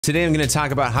Today I'm going to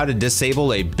talk about how to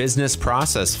disable a business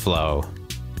process flow.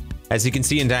 As you can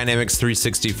see in Dynamics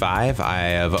 365, I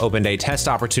have opened a test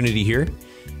opportunity here,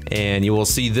 and you will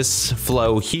see this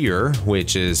flow here,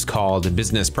 which is called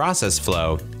business process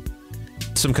flow.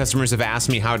 Some customers have asked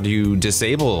me how to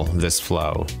disable this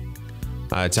flow.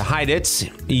 To hide it,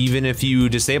 even if you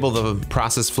disable the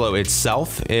process flow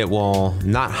itself, it will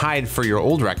not hide for your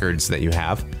old records that you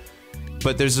have.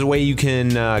 But there's a way you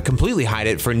can completely hide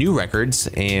it for new records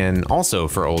and also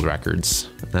for old records.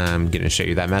 I'm going to show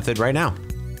you that method right now.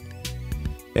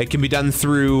 It can be done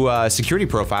through security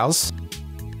profiles.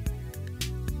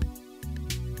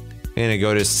 I'm going to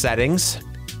go to settings.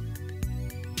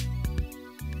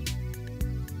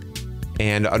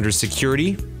 And under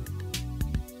security.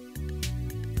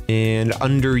 And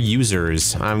under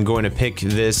users, I'm going to pick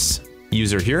this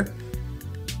user here.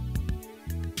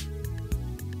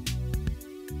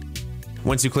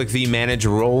 Once you click the Manage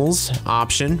Roles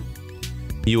option,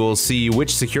 you will see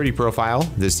which security profile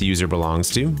this user belongs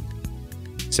to.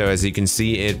 So as you can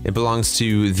see, it belongs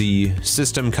to the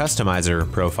System Customizer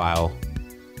profile.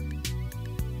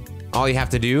 All you have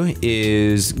to do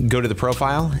is go to the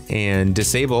profile and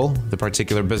disable the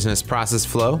particular business process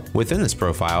flow within this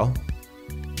profile.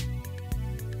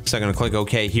 So I'm going to click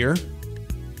OK here.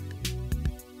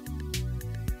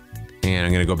 And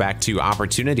I'm going to go back to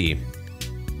Opportunity.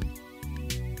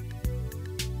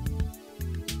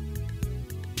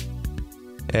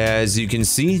 As you can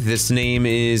see, this name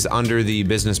is under the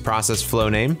business process flow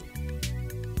name.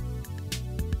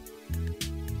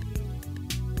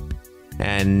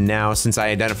 And now, since I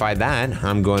identified that,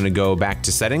 I'm going to go back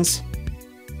to settings,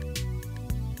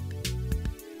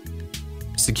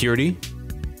 security,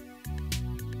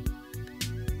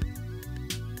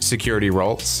 security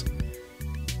roles,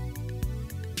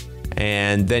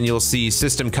 and then you'll see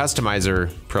System Customizer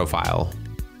profile.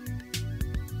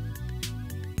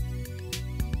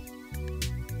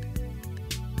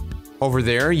 Over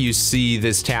there, you see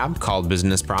this tab called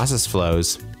Business Process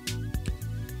Flows.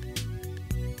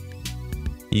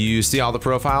 You see all the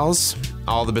profiles,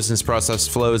 all the business process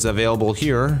flows available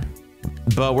here,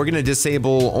 but we're going to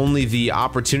disable only the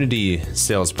opportunity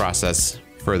sales process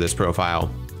for this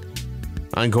profile.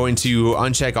 I'm going to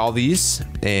uncheck all these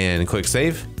and click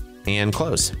Save and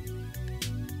Close.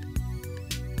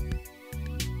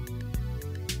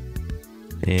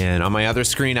 And on my other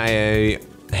screen, I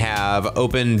have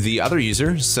opened the other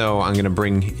user, so I'm going to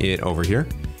bring it over here.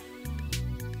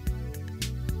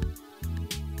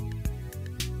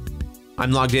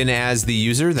 I'm logged in as the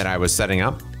user that I was setting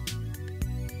up,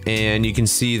 and you can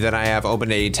see that I have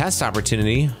opened a test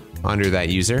opportunity under that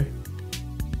user,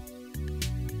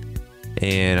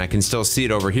 and I can still see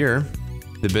it over here,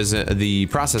 the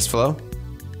process flow.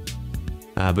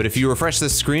 But if you refresh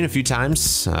this screen a few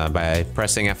times by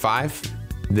pressing F5,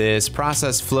 this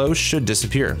process flow should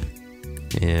disappear.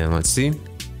 And let's see.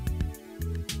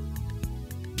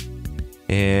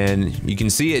 And you can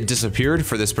see it disappeared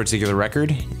for this particular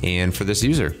record and for this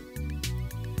user.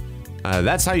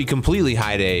 That's how you completely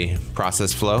hide a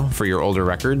process flow for your older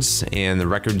records and the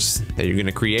records that you're going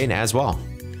to create as well.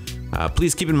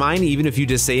 Please keep in mind, even if you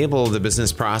disable the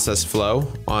business process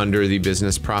flow under the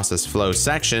business process flow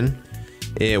section,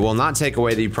 it will not take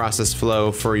away the process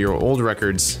flow for your old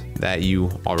records that you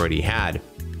already had.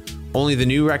 Only the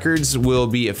new records will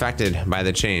be affected by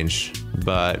the change,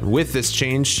 but with this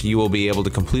change, you will be able to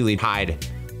completely hide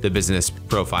the business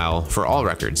profile for all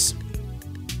records.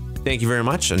 Thank you very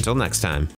much. Until next time.